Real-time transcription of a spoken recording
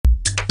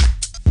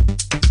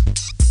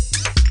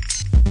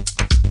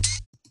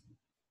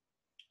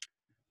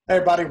Hey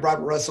everybody,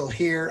 Robert Russell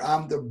here.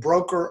 I'm the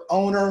broker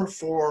owner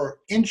for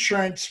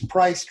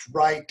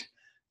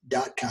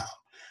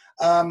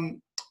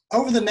InsurancePricedRight.com.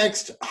 Over the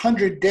next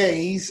 100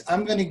 days,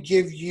 I'm going to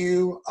give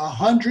you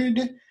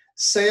 100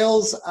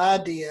 sales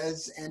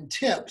ideas and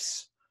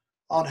tips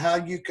on how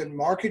you can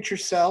market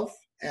yourself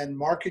and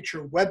market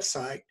your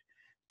website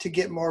to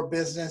get more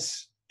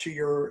business to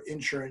your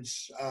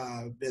insurance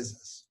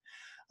business.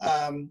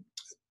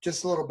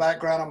 Just a little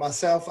background on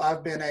myself.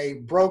 I've been a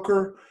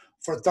broker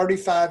for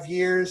 35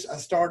 years. I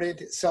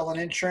started selling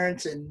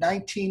insurance in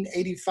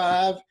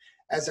 1985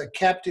 as a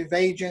captive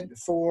agent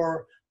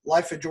for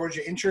Life of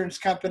Georgia Insurance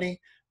Company,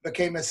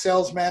 became a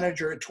sales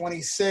manager at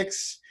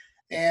 26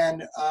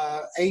 and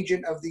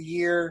agent of the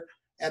year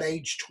at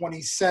age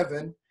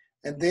 27,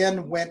 and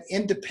then went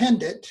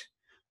independent.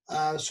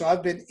 So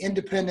I've been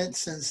independent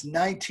since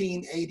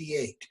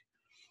 1988.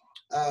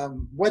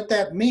 What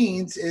that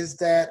means is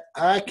that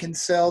I can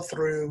sell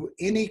through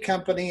any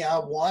company I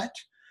want.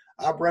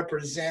 I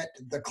represent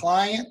the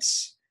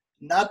clients,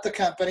 not the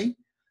company,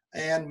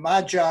 and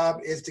my job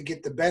is to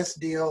get the best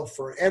deal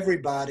for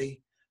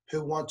everybody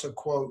who wants a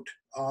quote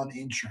on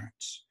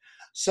insurance.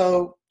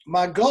 So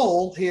my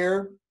goal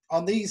here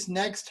on these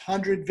next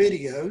 100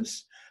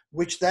 videos,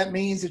 which that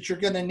means that you're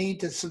going to need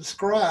to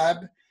subscribe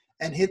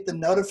and hit the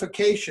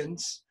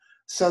notifications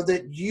so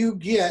that you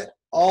get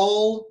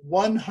all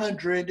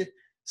 100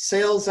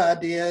 sales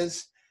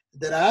ideas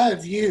that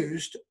I've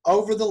used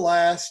over the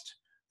last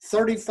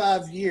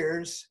 35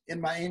 years in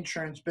my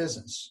insurance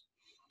business.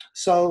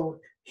 So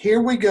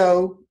here we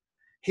go.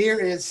 Here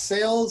is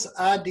sales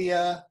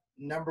idea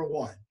number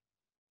one.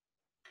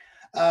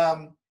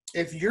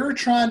 If you're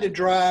trying to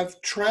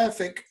drive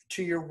traffic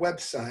to your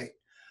website,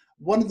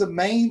 one of the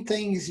main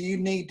things you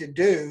need to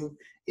do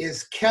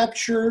is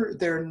capture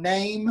their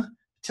name,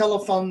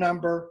 telephone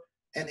number,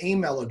 and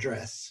email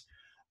address.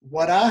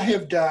 What I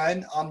have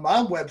done on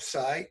my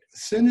website,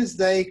 as soon as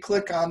they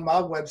click on my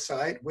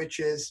website, which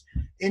is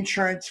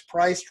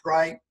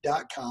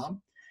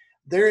InsurancePricedRight.com,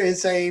 there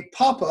is a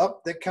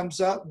pop-up that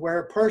comes up where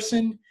a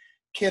person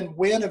can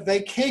win a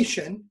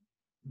vacation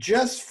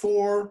just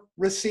for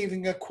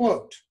receiving a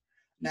quote.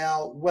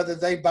 Now, whether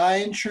they buy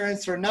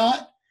insurance or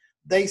not,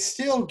 they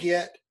still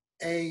get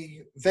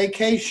a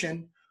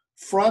vacation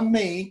from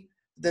me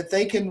that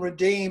they can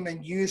redeem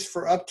and use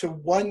for up to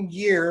 1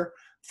 year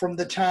from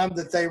the time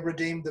that they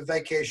redeem the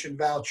vacation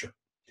voucher.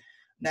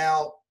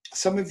 Now,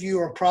 some of you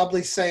are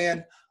probably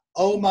saying,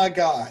 oh my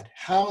God,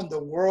 how in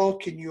the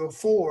world can you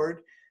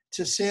afford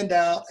to send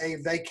out a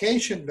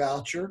vacation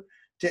voucher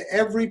to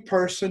every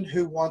person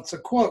who wants a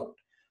quote?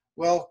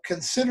 Well,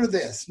 consider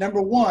this.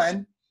 Number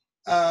one,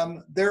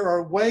 there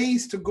are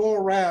ways to go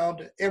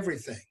around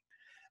everything.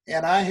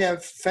 And I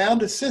have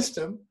found a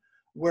system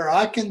where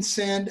I can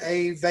send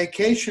a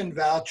vacation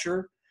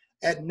voucher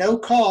at no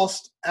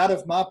cost out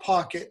of my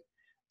pocket,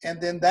 and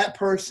then that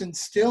person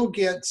still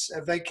gets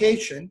a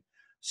vacation.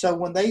 So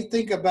when they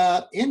think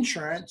about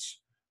insurance,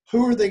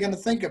 who are they going to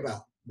think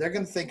about? They're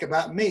going to think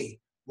about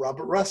me,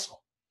 Robert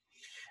Russell.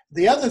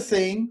 The other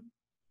thing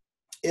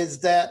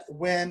is that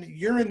when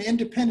you're an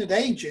independent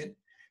agent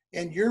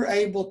and you're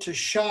able to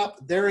shop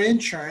their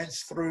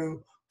insurance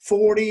through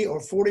 40 or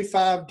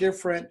 45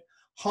 different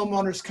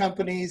homeowners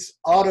companies,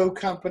 auto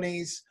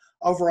companies,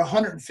 over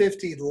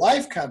 150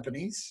 life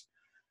companies,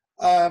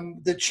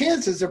 the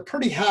chances are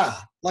pretty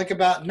high, like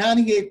about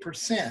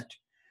 98%,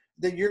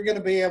 that you're going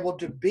to be able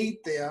to beat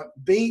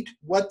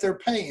what they're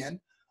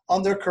paying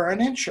on their current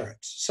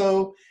insurance.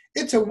 So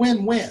it's a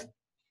win-win.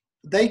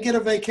 They get a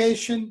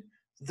vacation,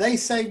 they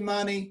save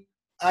money,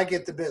 I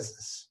get the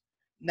business.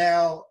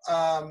 Now,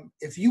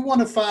 if you want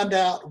to find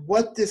out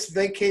what this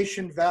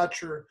vacation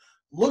voucher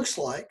looks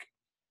like,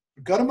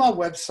 go to my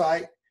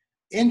website,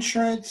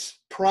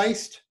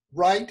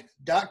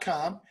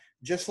 InsurancePricedRight.com,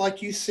 just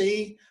like you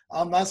see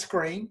on my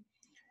screen,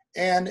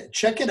 and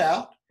check it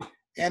out.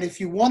 And if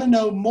you want to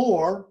know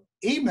more,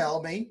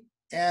 email me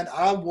and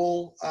I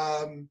will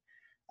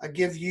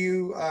give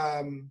you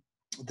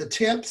the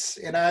tips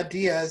and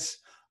ideas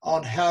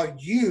on how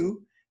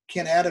you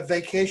can add a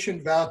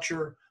vacation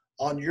voucher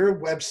on your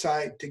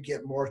website to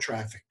get more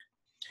traffic.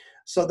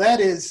 So that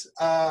is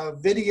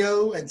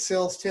video and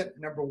sales tip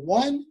number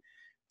one.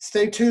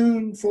 Stay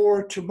tuned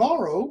for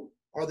tomorrow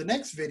or the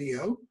next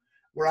video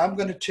where I'm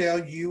going to tell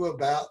you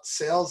about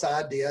sales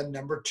idea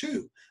number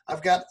two.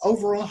 I've got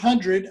over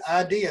 100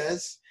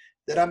 ideas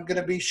that I'm going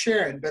to be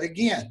sharing. But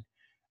again,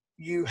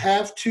 you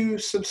have to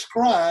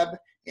subscribe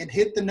and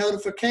hit the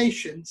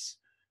notifications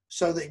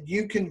so that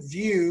you can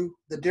view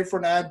the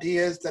different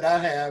ideas that I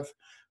have,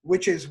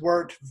 which has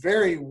worked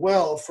very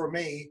well for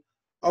me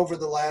over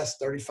the last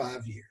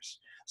 35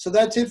 years. So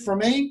that's it for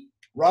me,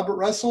 Robert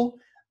Russell.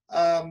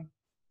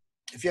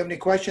 If you have any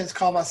questions,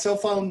 call my cell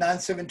phone,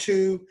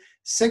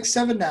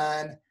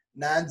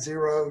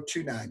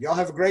 972-679-9029. Y'all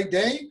have a great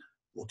day.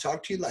 We'll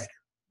talk to you later.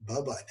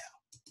 Bye-bye now.